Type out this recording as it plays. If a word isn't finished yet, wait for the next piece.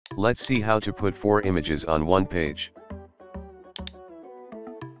Let's see how to put 4 images on one page.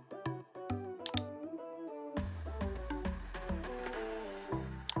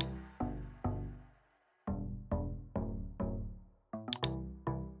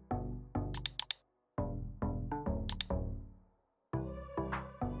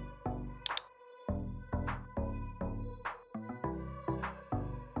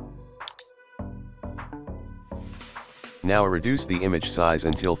 Now reduce the image size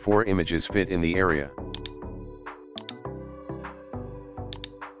until 4 images fit in the area.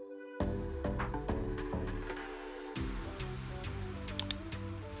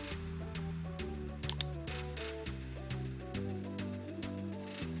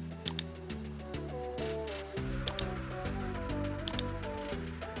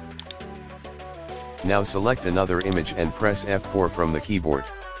 Now select another image and press F4 from the keyboard.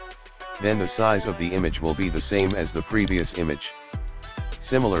 Then the size of the image will be the same as the previous image.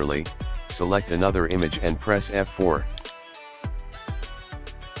 Similarly, select another image and press F4.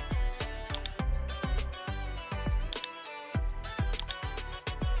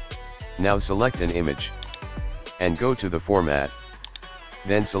 Now select an image, and go to the format.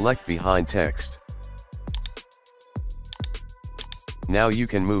 Then select behind text. Now you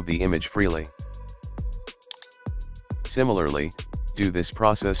can move the image freely. Similarly, do this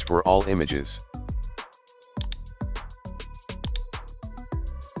process for all images.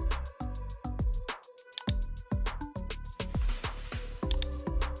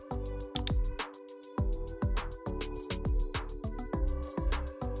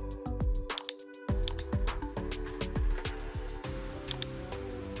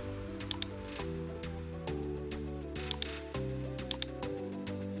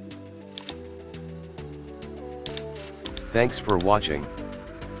 Thanks for watching.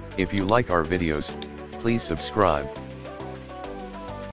 If you like our videos, please subscribe.